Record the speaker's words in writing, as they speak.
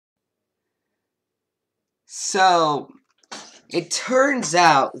So, it turns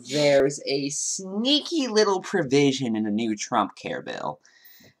out there's a sneaky little provision in the new Trumpcare bill.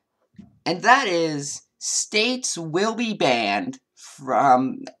 And that is, states will be banned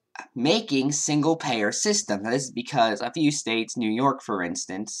from making single-payer systems. Now, this is because a few states, New York for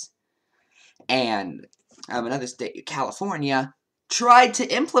instance, and another state, California, tried to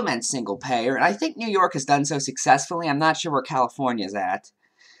implement single-payer, and I think New York has done so successfully. I'm not sure where California's at.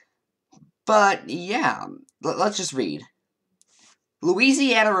 But, yeah, let's just read.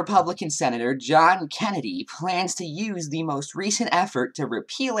 Louisiana Republican Senator John Kennedy plans to use the most recent effort to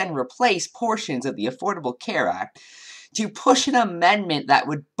repeal and replace portions of the Affordable Care Act to push an amendment that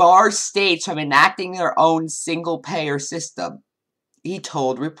would bar states from enacting their own single-payer system, he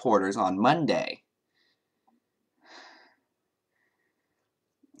told reporters on Monday.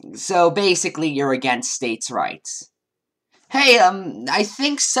 So basically, you're against states' rights. Hey, I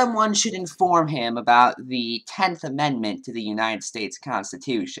think someone should inform him about the 10th Amendment to the United States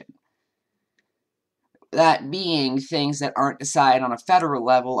Constitution. That being, things that aren't decided on a federal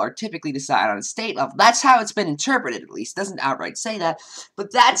level are typically decided on a state level. That's how it's been interpreted, at least. It doesn't outright say that,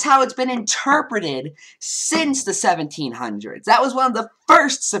 but that's how it's been interpreted since the 1700s. That was one of the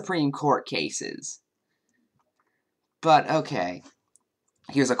first Supreme Court cases. But, okay.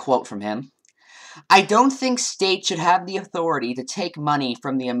 Here's a quote from him. I don't think states should have the authority to take money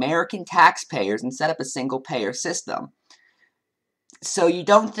from the American taxpayers and set up a single-payer system. So you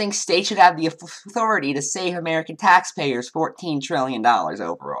don't think states should have the authority to save American taxpayers $14 trillion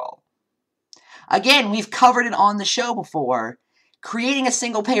overall. Again, we've covered it on the show before. Creating a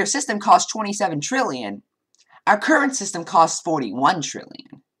single-payer system costs $27 trillion. Our current system costs $41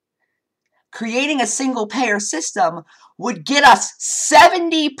 trillion. Creating a single-payer system would get us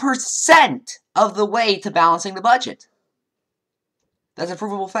 70% of the way to balancing the budget. That's a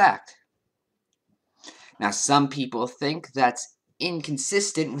provable fact. Now, some people think that's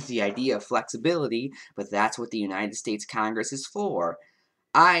inconsistent with the idea of flexibility, but that's what the United States Congress is for.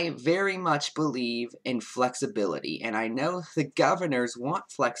 I very much believe in flexibility, and I know the governors want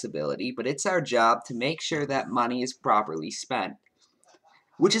flexibility, but it's our job to make sure that money is properly spent.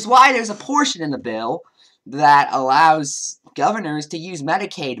 Which is why there's a portion in the bill that allows governors to use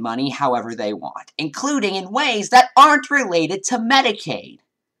Medicaid money however they want, including in ways that aren't related to Medicaid.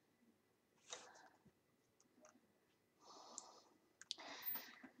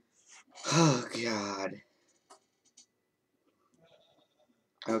 Oh, God.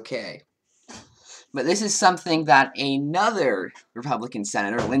 Okay. But this is something that another Republican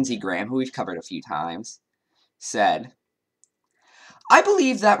Senator, Lindsey Graham, who we've covered a few times, said. I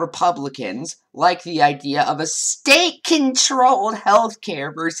believe that Republicans like the idea of a state-controlled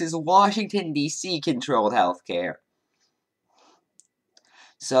healthcare versus Washington, D.C. controlled healthcare.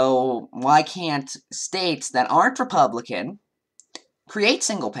 So why can't states that aren't Republican create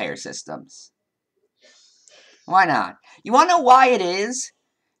single-payer systems? Why not? You want to know why it is?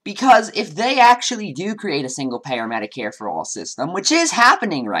 Because if they actually do create a single-payer Medicare for all system, which is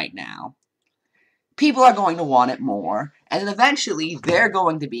happening right now, people are going to want it more, and then eventually they're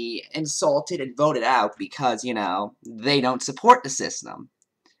going to be insulted and voted out because, you know, they don't support the system.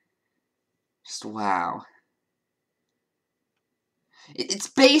 Just wow. It's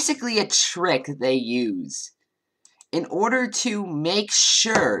basically a trick they use in order to make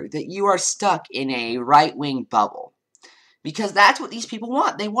sure that you are stuck in a right-wing bubble. Because that's what these people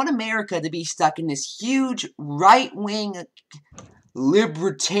want. They want America to be stuck in this huge right-wing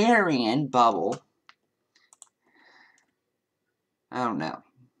libertarian bubble. I don't know.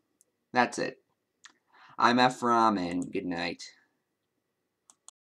 That's it. I'm Ephrom, and good night.